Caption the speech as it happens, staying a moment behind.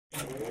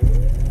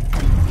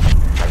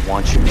I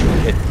want you to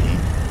hit me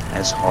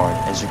as hard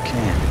as you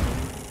can.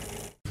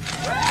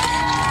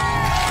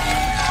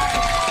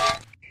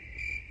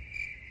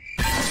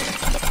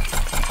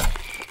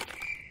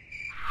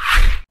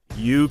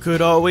 You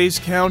could always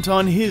count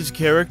on his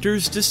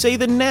characters to say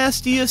the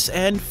nastiest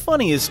and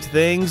funniest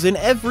things in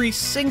every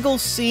single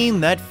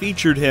scene that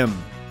featured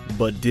him.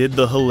 But did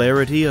the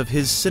hilarity of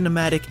his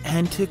cinematic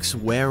antics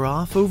wear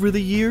off over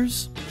the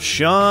years?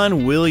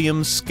 Seann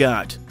William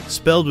Scott,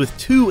 spelled with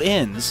 2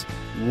 N's,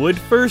 would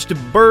first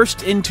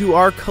burst into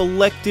our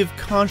collective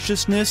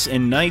consciousness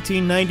in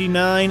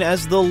 1999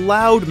 as the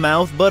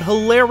loudmouth but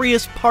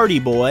hilarious party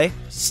boy,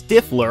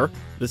 Stifler,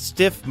 the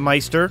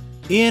Stiffmeister,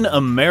 in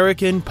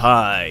American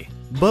Pie.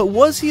 But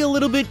was he a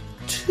little bit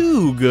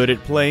too good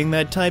at playing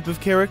that type of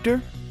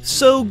character?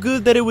 So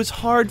good that it was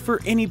hard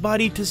for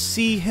anybody to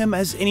see him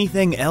as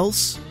anything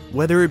else,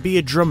 whether it be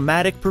a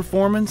dramatic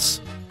performance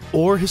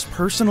or his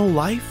personal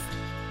life?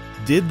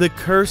 Did the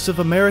curse of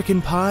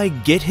American Pie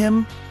get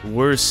him?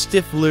 Were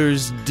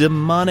Stifler's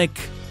demonic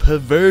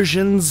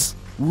perversions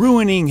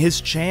ruining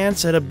his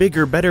chance at a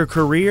bigger, better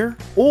career?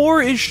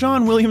 Or is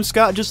Seann William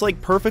Scott just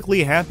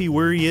perfectly happy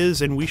where he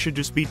is and we should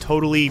just be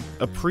totally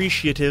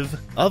appreciative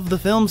of the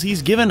films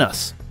he's given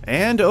us?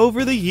 And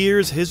over the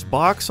years, his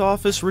box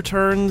office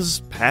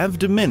returns have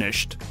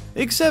diminished,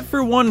 except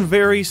for one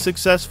very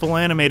successful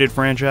animated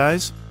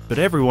franchise, but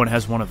everyone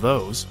has one of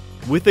those.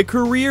 With a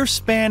career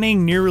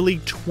spanning nearly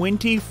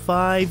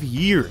 25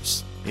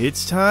 years,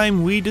 it's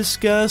time we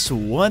discuss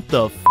what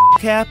the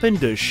f*** happened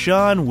to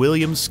Seann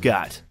William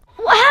Scott.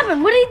 What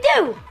happened? What did he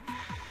do?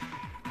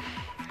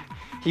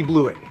 He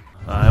blew it.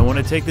 I want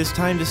to take this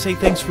time to say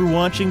thanks for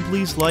watching.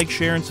 Please like,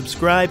 share, and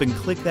subscribe, and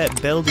click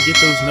that bell to get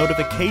those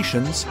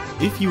notifications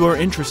if you are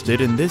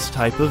interested in this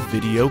type of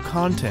video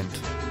content.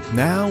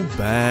 Now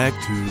back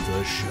to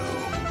the show.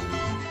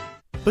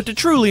 But to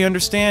truly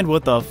understand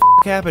what the f***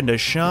 happened to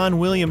Seann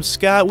William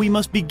Scott, we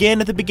must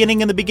begin at the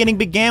beginning, and the beginning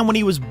began when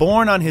he was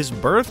born on his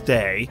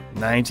birthday,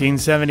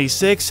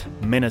 1976,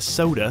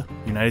 Minnesota,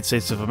 United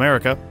States of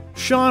America.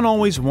 Seann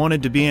always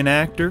wanted to be an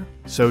actor,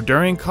 so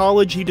during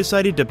college he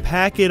decided to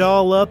pack it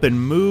all up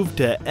and move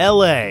to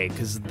LA,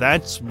 cause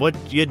that's what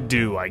you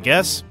do, I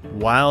guess.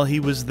 While he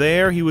was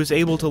there, he was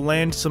able to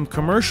land some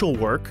commercial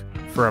work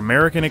for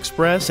American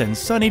Express and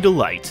Sunny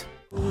Delight.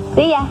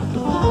 See ya.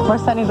 More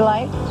Sunny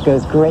Delight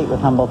goes great with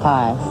humble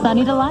pie.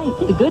 Sunny Delight,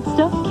 the good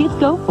stuff kids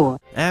go for.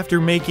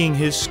 After making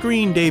his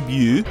screen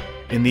debut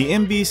in the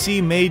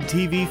NBC-made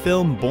TV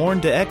film Born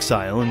to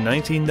Exile in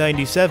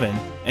 1997,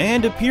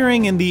 and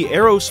appearing in the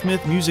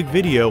Aerosmith music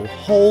video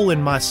Hole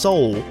in My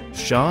Soul,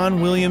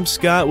 Seann William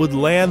Scott would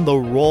land the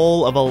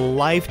role of a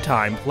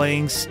lifetime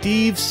playing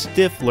Steve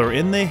Stifler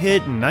in the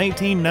hit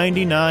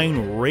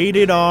 1999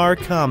 rated R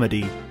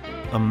comedy,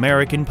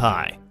 American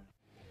Pie.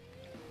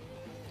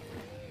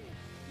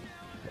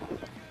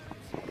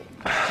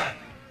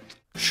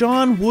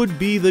 Seann would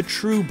be the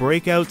true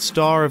breakout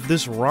star of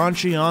this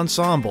raunchy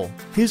ensemble.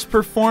 His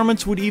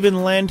performance would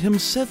even land him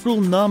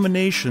several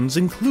nominations,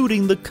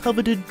 including the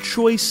coveted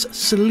Choice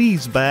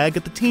Sleazebag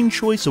at the Teen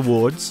Choice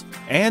Awards,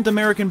 and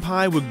American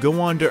Pie would go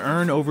on to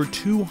earn over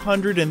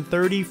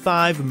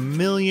 $235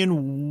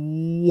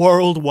 million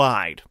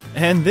worldwide.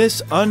 And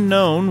this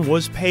unknown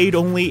was paid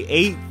only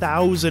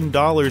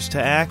 $8,000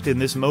 to act in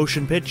this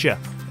motion picture,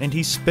 and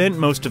he spent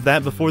most of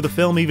that before the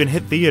film even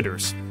hit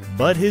theaters.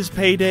 But his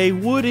payday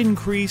would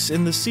increase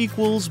in the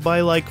sequels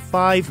by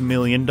 $5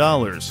 million,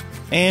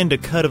 and a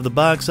cut of the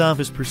box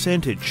office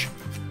percentage.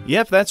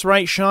 Yep, that's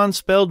right, Seann,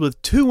 spelled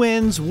with 2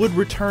 N's, would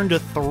return to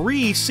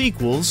 3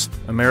 sequels: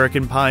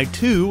 American Pie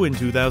 2 in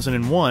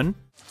 2001,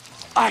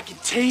 I can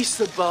taste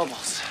the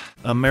bubbles.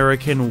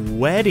 American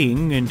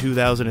Wedding in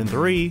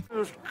 2003, It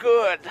was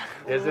good.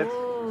 Is it?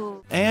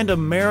 and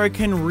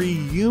American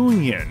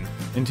Reunion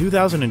in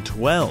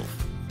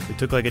 2012. They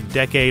took a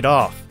decade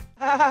off.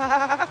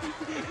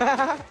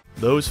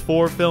 Those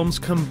 4 films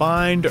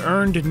combined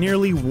earned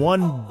nearly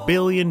 $1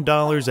 billion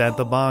at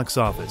the box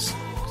office.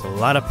 It's a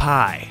lot of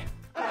pie.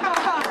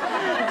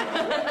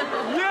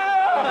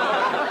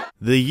 Yeah!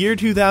 The year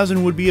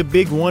 2000 would be a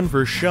big one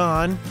for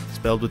Seann,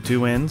 spelled with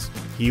 2 N's.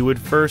 He would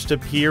first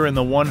appear in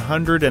the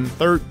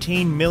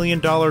 $113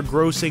 million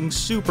grossing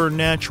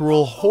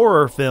supernatural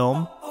horror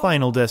film,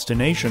 Final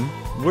Destination,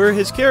 where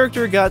his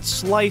character got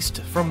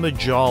sliced from the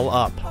jaw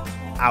up.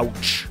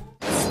 Ouch.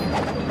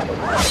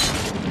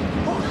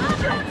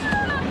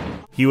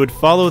 He would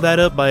follow that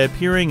up by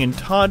appearing in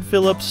Todd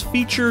Phillips'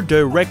 feature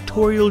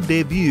directorial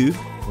debut,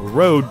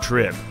 Road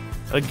Trip,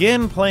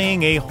 again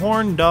playing a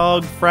horn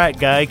dog frat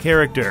guy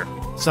character.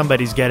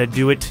 Somebody's gotta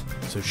do it,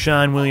 so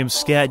Seann William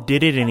Scott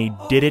did it, and he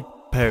did it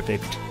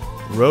perfect.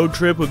 Road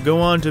Trip would go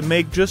on to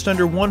make just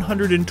under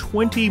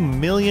 $120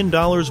 million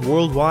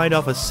worldwide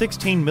off a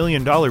 $16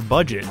 million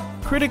budget.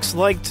 Critics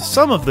liked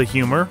some of the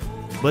humor,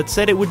 but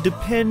said it would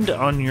depend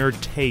on your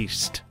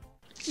taste.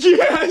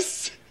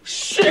 Yes!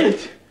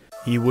 Shit!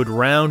 He would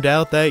round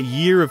out that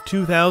year of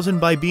 2000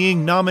 by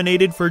being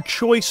nominated for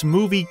Choice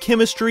Movie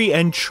Chemistry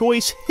and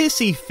Choice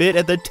Hissy Fit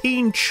at the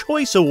Teen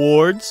Choice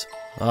Awards,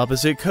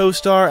 opposite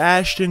co-star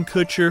Ashton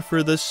Kutcher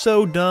for the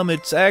so dumb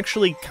it's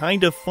actually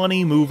kind of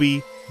funny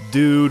movie,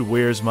 Dude,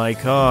 Where's My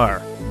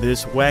Car?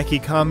 This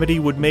wacky comedy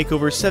would make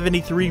over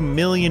 $73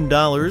 million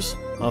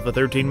off a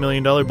 $13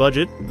 million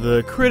budget.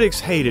 The critics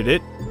hated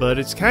it, but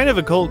it's kind of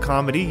a cult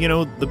comedy. You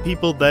know, the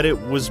people that it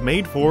was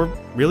made for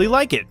really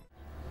like it.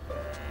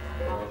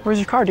 Where's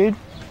your car, dude?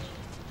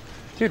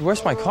 Dude,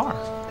 where's my car?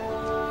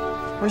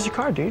 Where's your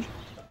car, dude?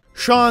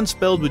 Seann,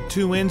 spelled with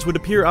 2 N's, would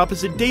appear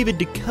opposite David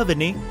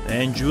Duchovny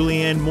and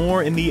Julianne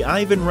Moore in the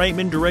Ivan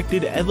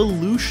Reitman-directed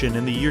Evolution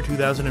in the year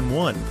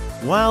 2001.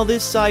 While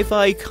this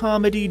sci-fi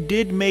comedy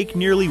did make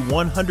nearly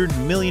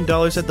 $100 million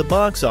at the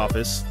box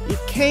office, it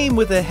came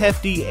with a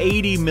hefty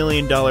 $80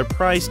 million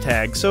price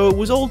tag, so it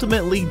was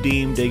ultimately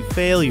deemed a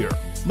failure.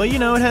 But you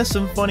know, it has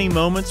some funny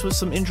moments with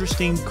some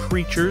interesting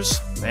creatures,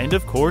 and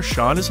of course,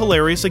 Seann is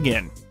hilarious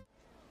again.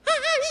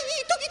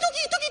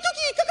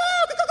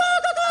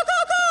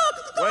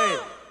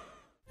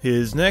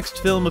 His next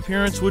film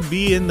appearance would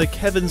be in the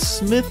Kevin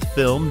Smith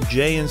film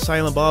Jay and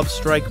Silent Bob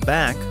Strike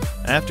Back.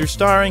 After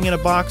starring in a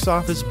box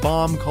office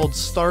bomb called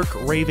Stark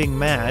Raving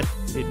Mad,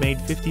 it made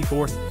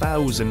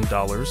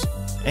 $54,000.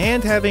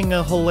 And having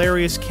a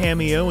hilarious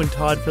cameo in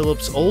Todd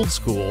Phillips' Old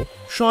School,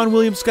 Seann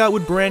William Scott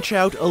would branch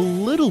out a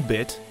little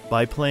bit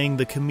by playing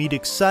the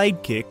comedic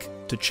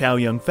sidekick to Chow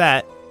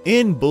Yun-fat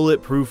in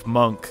Bulletproof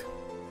Monk.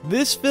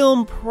 This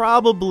film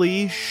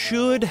probably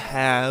should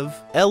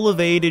have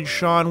elevated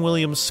Seann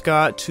William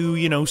Scott to,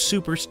 you know,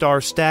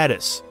 superstar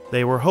status.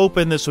 They were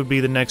hoping this would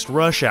be the next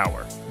Rush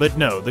Hour. But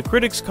no, the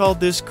critics called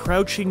this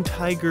Crouching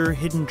Tiger,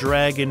 Hidden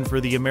Dragon for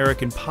the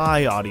American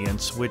Pie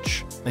audience,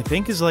 which I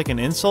think is like an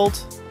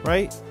insult,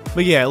 right?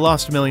 But yeah, it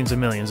lost millions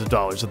and millions of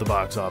dollars at the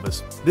box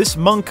office. This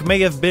Monk may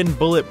have been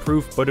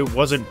bulletproof, but it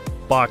wasn't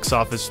box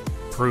office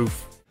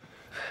proof.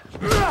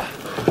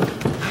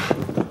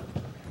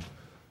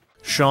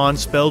 Seann,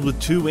 spelled with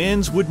 2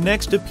 N's, would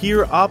next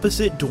appear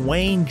opposite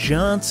Dwayne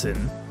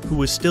Johnson, who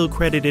was still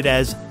credited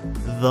as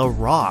The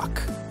Rock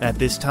at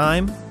this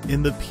time,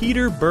 in the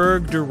Peter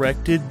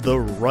Berg-directed The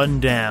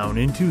Rundown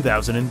in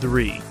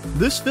 2003.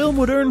 This film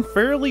would earn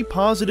fairly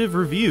positive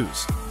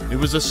reviews. It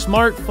was a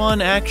smart, fun,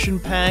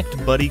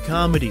 action-packed buddy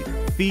comedy,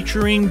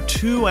 featuring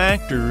 2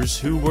 actors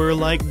who were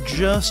like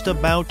just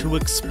about to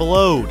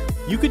explode.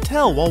 You could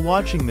tell while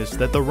watching this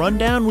that The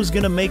Rundown was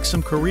gonna make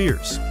some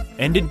careers.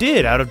 And it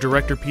did, out of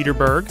director Peter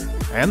Berg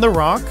and The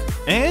Rock,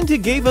 and it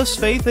gave us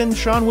faith in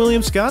Seann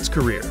William Scott's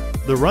career.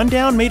 The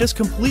Rundown made us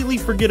completely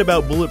forget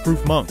about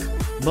Bulletproof Monk,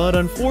 but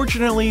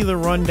unfortunately The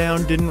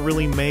Rundown didn't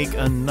really make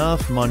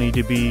enough money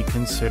to be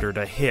considered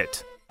a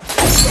hit.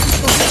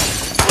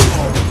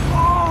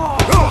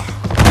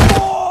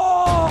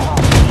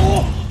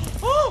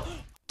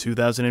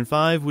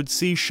 2005 would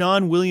see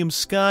Seann William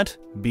Scott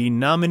be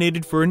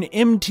nominated for an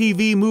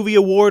MTV Movie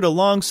Award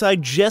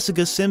alongside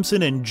Jessica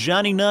Simpson and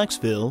Johnny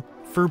Knoxville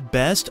for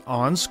Best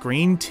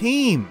On-Screen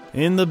Team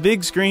in the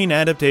big screen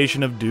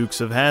adaptation of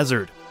Dukes of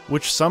Hazzard,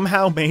 which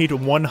somehow made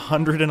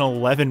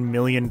 $111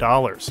 million.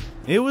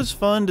 It was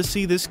fun to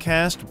see this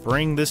cast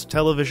bring this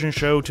television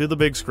show to the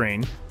big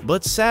screen,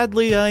 but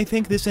sadly I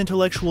think this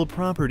intellectual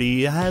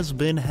property has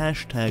been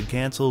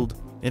 #canceled.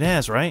 It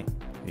has, right?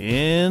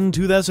 In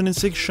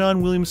 2006,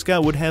 Seann William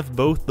Scott would have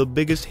both the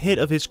biggest hit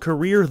of his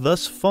career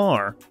thus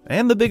far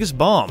and the biggest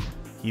bomb.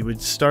 He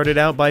would start it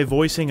out by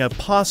voicing a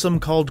possum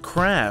called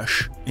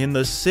Crash in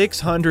the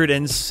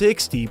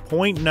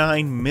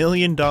 $660.9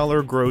 million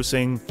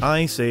grossing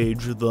Ice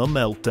Age: The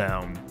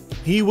Meltdown.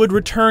 He would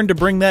return to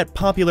bring that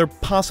popular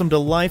possum to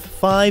life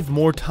 5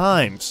 more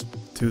times.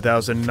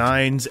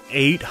 2009's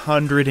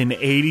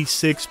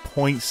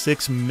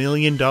 $886.6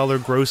 million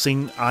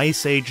grossing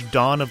Ice Age: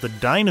 Dawn of the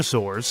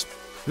Dinosaurs.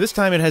 This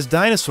time it has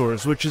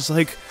dinosaurs, which is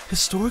like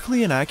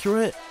historically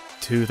inaccurate.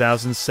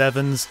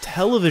 2007's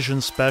television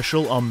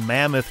special A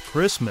Mammoth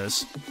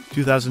Christmas.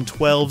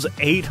 2012's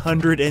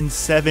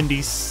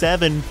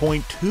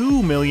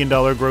 $877.2 million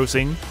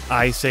grossing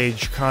Ice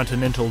Age: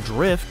 Continental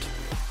Drift.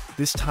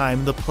 This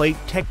time the plate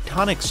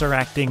tectonics are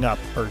acting up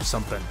or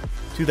something.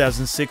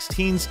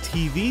 2016's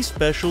TV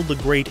special The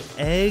Great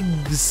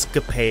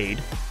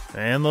Eggscapade,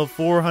 and the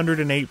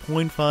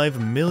 $408.5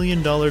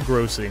 million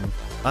grossing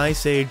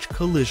Ice Age: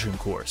 Collision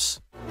Course.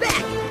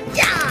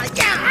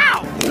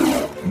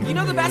 You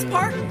know the best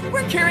part?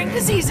 We're curing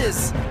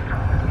diseases!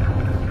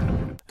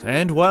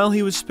 And while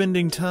he was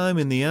spending time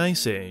in the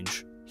Ice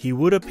Age, he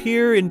would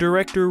appear in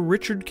director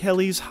Richard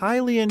Kelly's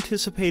highly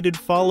anticipated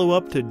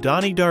follow-up to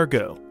Donnie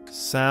Darko,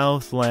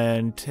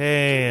 Southland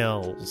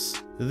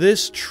Tales.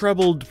 This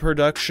troubled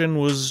production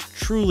was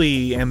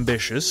truly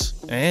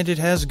ambitious, and it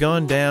has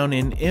gone down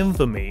in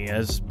infamy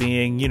as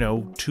being, you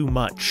know, too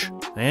much.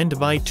 And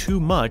by too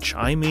much,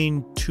 I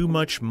mean too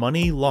much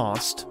money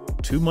lost,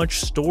 too much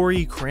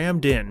story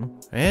crammed in,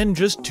 and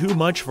just too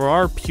much for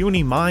our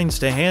puny minds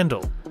to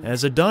handle.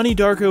 As a Donnie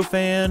Darko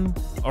fan,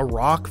 a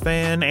rock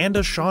fan and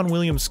a Seann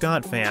William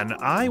Scott fan,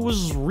 I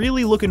was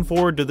really looking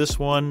forward to this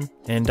one,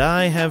 and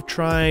I have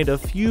tried a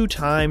few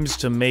times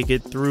to make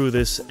it through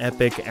this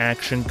epic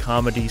action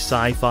comedy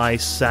sci-fi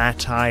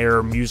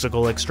satire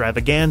musical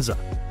extravaganza,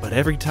 but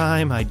every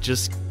time I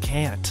just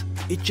can't.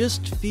 It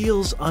just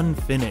feels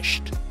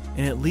unfinished,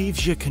 and it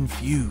leaves you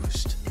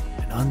confused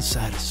and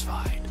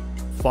unsatisfied.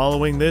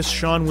 Following this,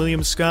 Seann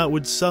William Scott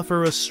would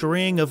suffer a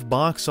string of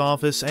box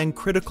office and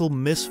critical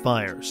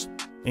misfires,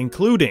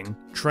 including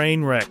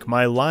Trainwreck,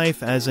 My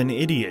Life as an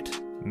Idiot,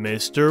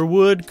 Mr.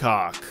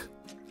 Woodcock,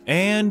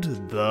 and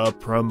The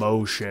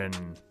Promotion.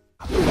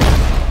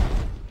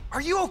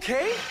 Are you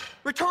okay?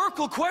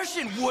 Rhetorical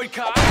question,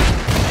 Woodcock.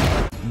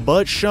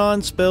 But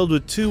Sean, spelled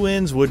with 2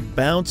 N's, would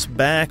bounce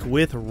back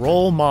with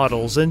Role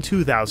Models in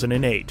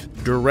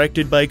 2008,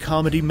 directed by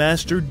comedy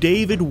master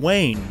David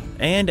Wayne,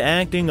 and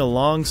acting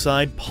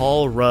alongside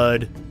Paul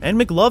Rudd and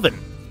McLovin.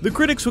 The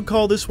critics would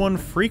call this one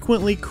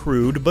frequently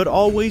crude, but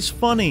always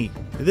funny.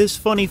 This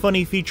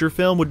funny feature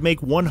film would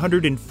make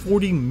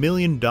 $140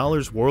 million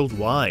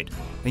worldwide.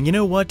 And you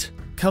know what?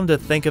 Come to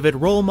think of it,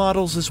 Role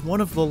Models is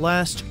one of the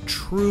last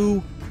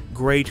true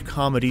great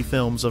comedy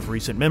films of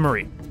recent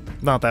memory.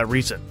 Not that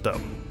recent, though.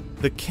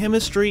 The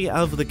chemistry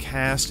of the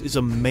cast is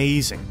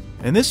amazing,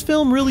 and this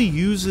film really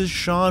uses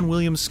Seann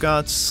William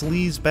Scott's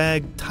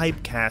sleazebag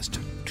typecast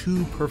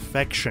to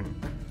perfection.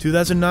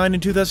 2009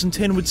 and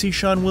 2010 would see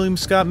Seann William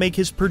Scott make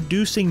his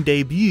producing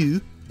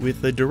debut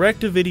with the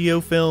direct-to-video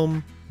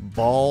film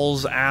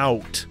Balls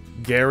Out,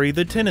 Gary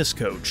the Tennis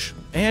Coach,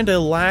 and a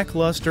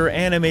lackluster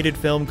animated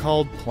film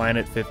called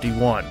Planet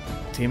 51,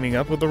 teaming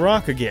up with The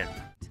Rock again.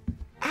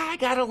 I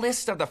got a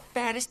list of the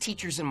fattest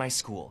teachers in my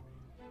school,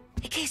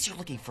 in case you're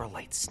looking for a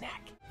light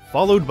snack.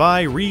 Followed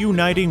by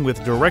reuniting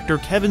with director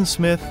Kevin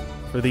Smith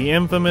for the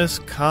infamous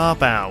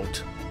Cop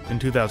Out in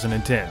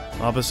 2010,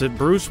 opposite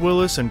Bruce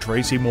Willis and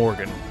Tracy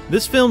Morgan.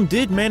 This film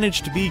did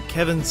manage to be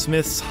Kevin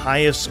Smith's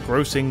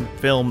highest-grossing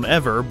film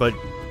ever, but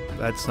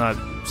that's not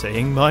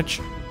saying much.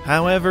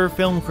 However,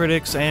 film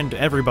critics and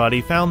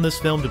everybody found this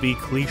film to be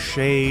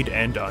cliched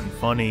and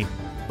unfunny.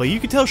 But you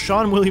could tell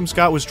Seann William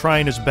Scott was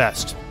trying his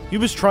best. He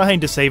was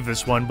trying to save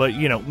this one, but,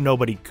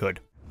 nobody could.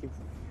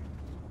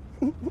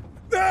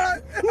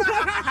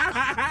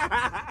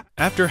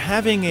 After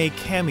having a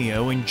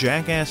cameo in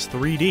Jackass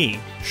 3D,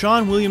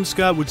 Seann William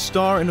Scott would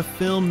star in a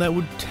film that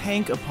would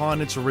tank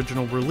upon its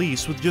original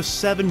release with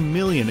just $7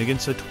 million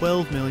against a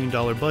 $12 million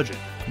budget,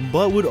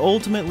 but would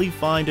ultimately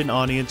find an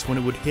audience when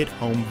it would hit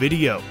home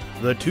video,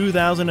 the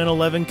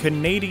 2011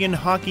 Canadian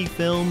hockey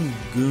film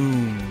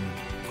Goon.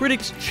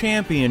 Critics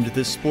championed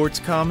this sports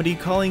comedy,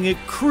 calling it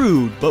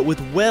crude but with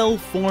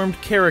well-formed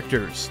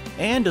characters,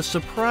 and a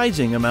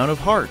surprising amount of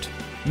heart.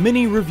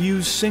 Many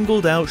reviews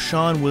singled out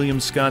Seann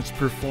William Scott's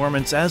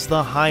performance as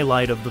the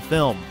highlight of the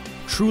film,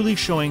 truly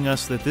showing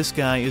us that this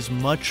guy is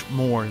much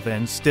more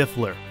than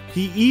Stifler.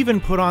 He even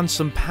put on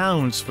some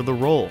pounds for the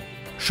role.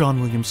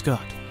 Seann William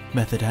Scott,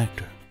 method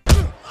actor.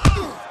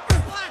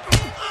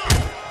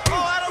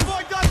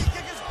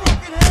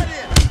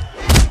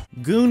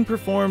 Goon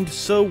performed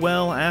so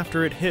well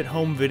after it hit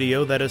home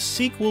video that a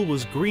sequel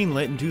was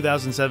greenlit in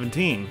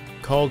 2017,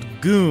 called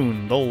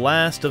Goon, The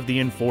Last of the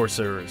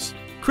Enforcers.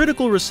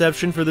 Critical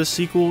reception for this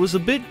sequel was a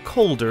bit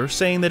colder,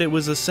 saying that it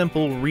was a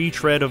simple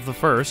retread of the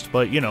first,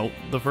 but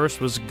the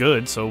first was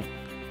good, so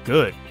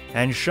good.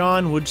 And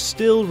Sean would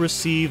still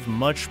receive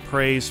much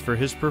praise for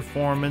his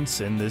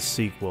performance in this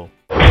sequel.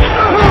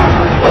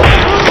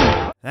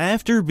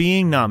 After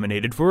being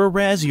nominated for a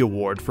Razzie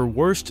Award for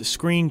Worst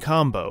Screen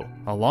Combo,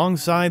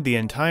 alongside the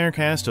entire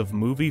cast of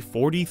movie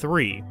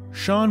 43,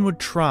 Sean would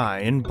try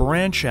and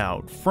branch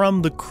out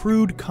from the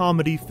crude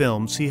comedy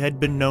films he had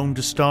been known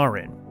to star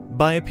in,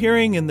 by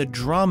appearing in the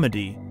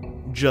dramedy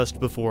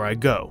Just Before I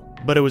Go.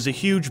 But it was a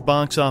huge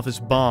box office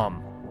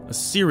bomb, a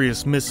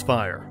serious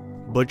misfire.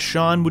 But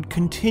Sean would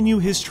continue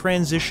his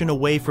transition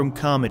away from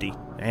comedy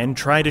and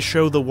try to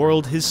show the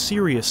world his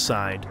serious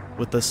side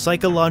with the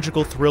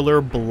psychological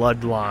thriller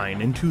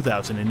Bloodline in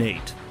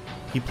 2008.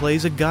 He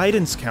plays a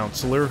guidance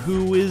counselor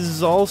who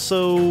is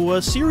also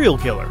a serial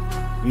killer.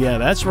 Yeah,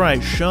 that's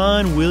right,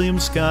 Seann William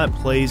Scott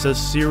plays a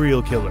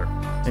serial killer,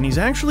 and he's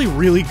actually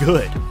really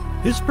good.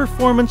 His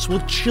performance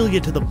will chill you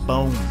to the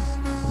bone.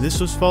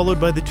 This was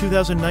followed by the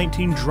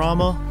 2019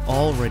 drama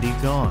Already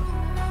Gone.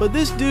 But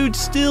this dude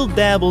still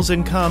dabbles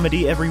in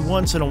comedy every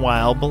once in a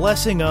while,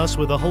 blessing us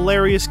with a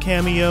hilarious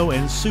cameo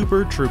in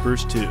Super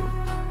Troopers 2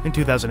 in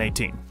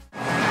 2018.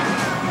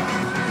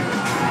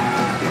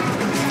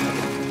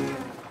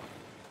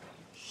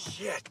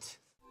 Shit.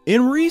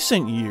 In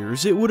recent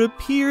years, it would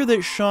appear that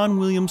Seann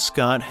William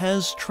Scott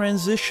has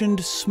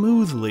transitioned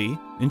smoothly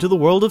into the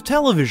world of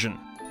television.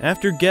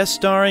 After guest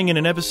starring in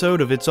an episode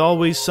of It's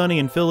Always Sunny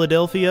in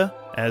Philadelphia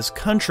as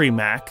Country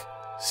Mac,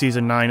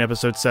 Season 9,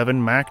 Episode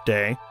 7, Mac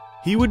Day,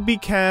 he would be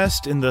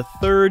cast in the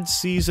 3rd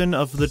season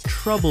of the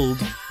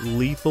troubled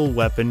Lethal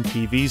Weapon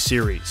TV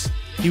series.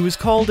 He was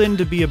called in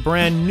to be a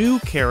brand new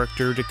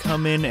character to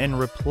come in and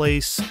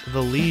replace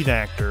the lead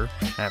actor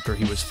after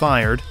he was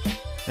fired,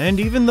 And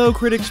even though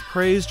critics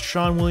praised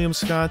Seann William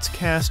Scott's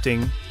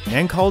casting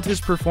and called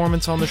his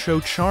performance on the show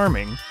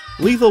charming,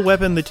 Lethal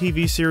Weapon, the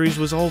TV series,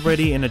 was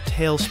already in a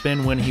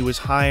tailspin when he was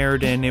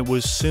hired, and it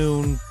was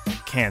soon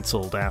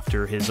canceled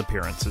after his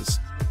appearances.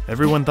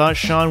 Everyone thought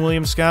Seann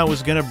William Scott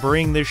was gonna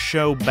bring this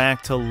show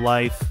back to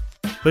life,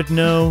 but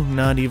no,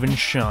 not even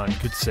Sean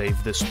could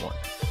save this one.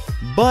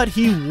 But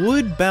he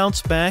would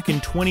bounce back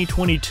in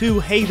 2022,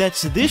 hey,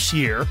 that's this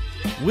year,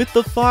 with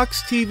the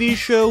Fox TV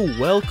show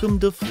Welcome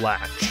to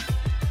Flatch.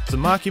 It's a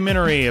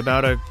mockumentary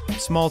about a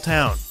small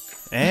town.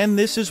 And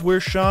this is where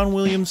Seann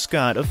William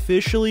Scott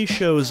officially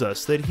shows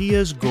us that he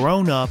has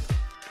grown up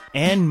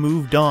and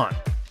moved on,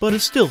 but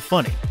is still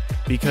funny.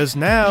 Because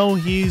now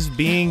he's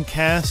being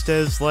cast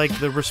as like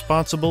the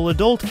responsible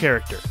adult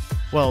character.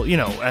 Well, you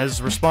know,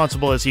 as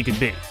responsible as he could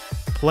be.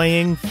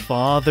 Playing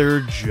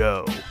Father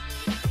Joe.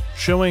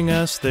 Showing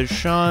us that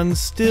Sean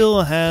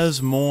still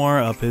has more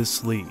up his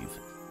sleeve.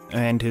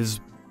 And his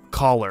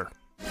collar.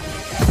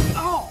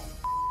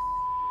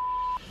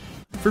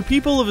 For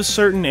people of a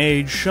certain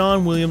age,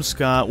 Seann William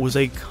Scott was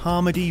a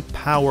comedy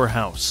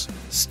powerhouse.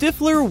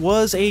 Stifler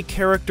was a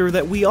character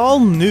that we all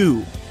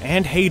knew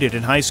and hated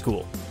in high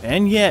school.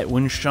 And yet,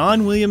 when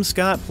Seann William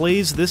Scott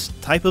plays this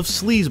type of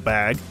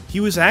sleazebag, he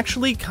was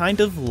actually kind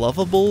of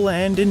lovable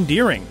and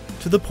endearing,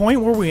 to the point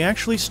where we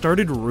actually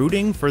started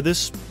rooting for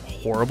this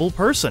horrible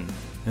person.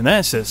 And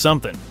that says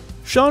something.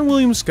 Seann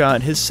William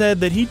Scott has said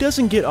that he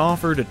doesn't get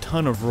offered a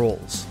ton of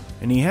roles,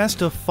 and he has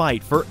to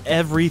fight for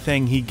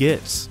everything he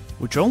gets,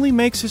 which only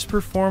makes his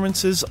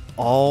performances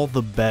all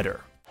the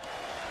better.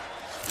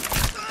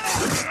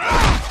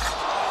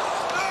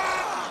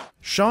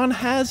 Sean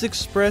has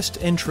expressed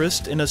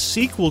interest in a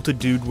sequel to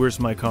Dude, Where's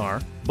My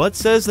Car, but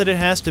says that it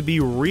has to be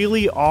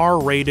really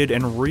R-rated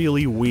and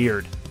really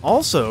weird.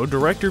 Also,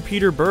 director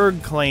Peter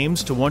Berg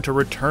claims to want to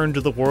return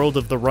to the world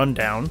of The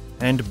Rundown,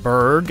 and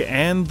Berg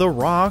and The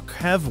Rock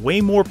have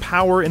way more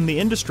power in the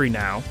industry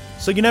now,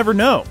 so you never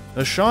know.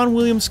 A Seann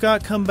William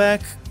Scott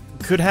comeback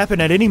could happen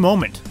at any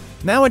moment.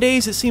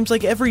 Nowadays, it seems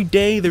like every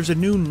day there's a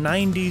new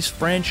 90s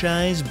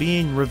franchise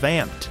being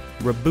revamped,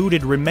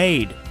 rebooted,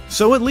 remade.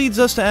 So it leads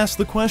us to ask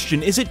the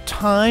question, is it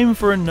time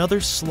for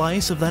another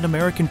slice of that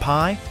American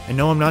Pie? And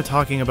no, I'm not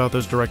talking about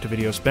those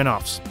direct-to-video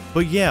spin-offs.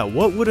 But yeah,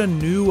 what would a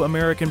new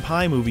American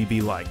Pie movie be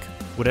like?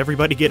 Would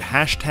everybody get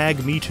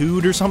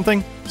 #MeToo'd or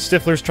something?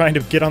 Stifler's trying to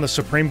get on the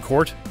Supreme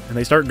Court, and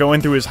they start going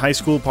through his high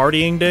school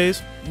partying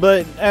days?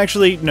 But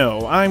actually,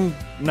 no, I'm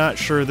not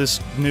sure this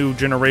new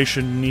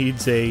generation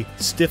needs a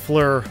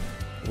Stifler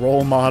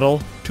role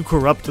model to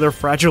corrupt their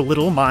fragile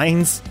little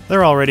minds.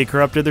 They're already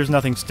corrupted, there's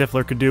nothing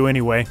Stifler could do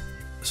anyway.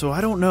 So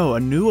I don't know, a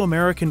new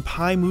American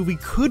Pie movie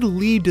could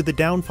lead to the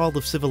downfall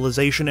of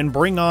civilization and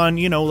bring on,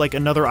 you know, like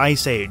another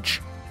ice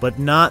age. But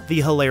not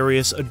the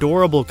hilarious,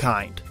 adorable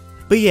kind.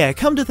 But yeah,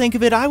 come to think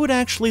of it, I would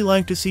actually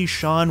like to see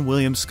Seann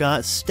William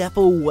Scott step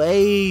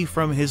away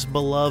from his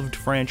beloved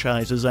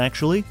franchises,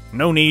 actually.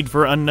 No need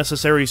for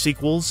unnecessary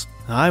sequels.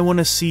 I want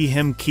to see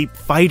him keep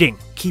fighting,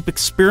 keep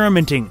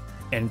experimenting,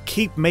 and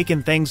keep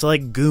making things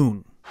like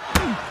Goon.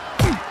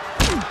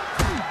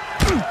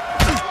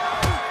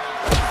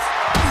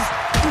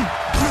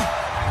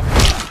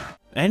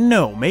 And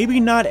no, maybe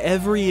not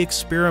every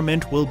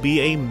experiment will be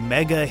a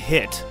mega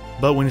hit,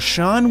 but when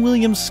Seann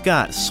William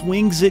Scott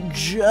swings it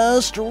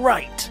just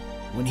right,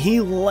 when he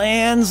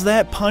lands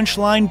that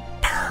punchline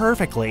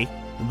perfectly,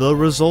 the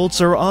results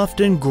are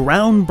often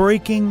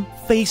groundbreaking,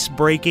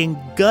 face-breaking,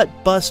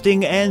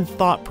 gut-busting, and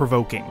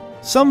thought-provoking.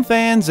 Some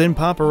fans and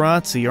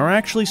paparazzi are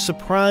actually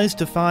surprised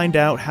to find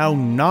out how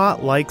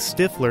not like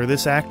Stifler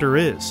this actor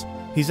is.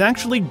 He's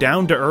actually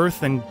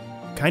down-to-earth and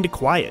kinda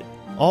quiet.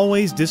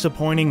 Always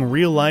disappointing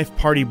real-life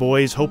party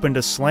boys hoping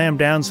to slam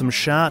down some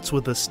shots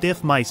with a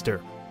stiff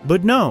meister.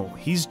 But no,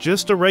 he's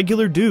just a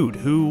regular dude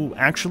who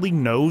actually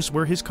knows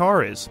where his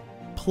car is.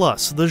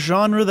 Plus, the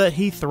genre that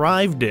he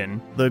thrived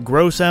in, the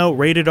gross-out,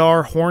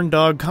 rated-R,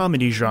 horn-dog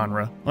comedy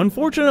genre,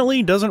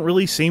 unfortunately doesn't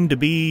really seem to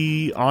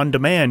be on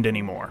demand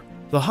anymore.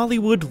 The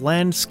Hollywood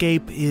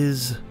landscape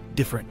is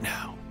different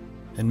now.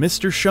 And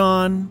Mr.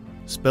 Sean,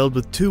 spelled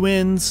with 2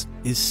 N's,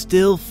 is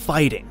still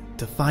fighting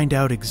to find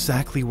out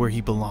exactly where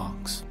he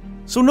belongs.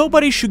 So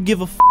nobody should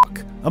give a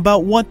fuck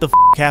about what the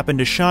fuck happened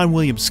to Seann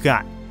William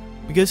Scott,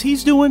 because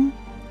he's doing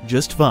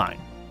just fine.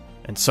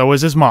 And so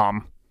is his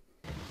mom.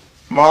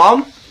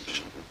 Mom?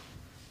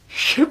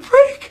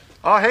 Shipwreck?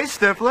 Oh, hey,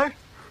 Stifler.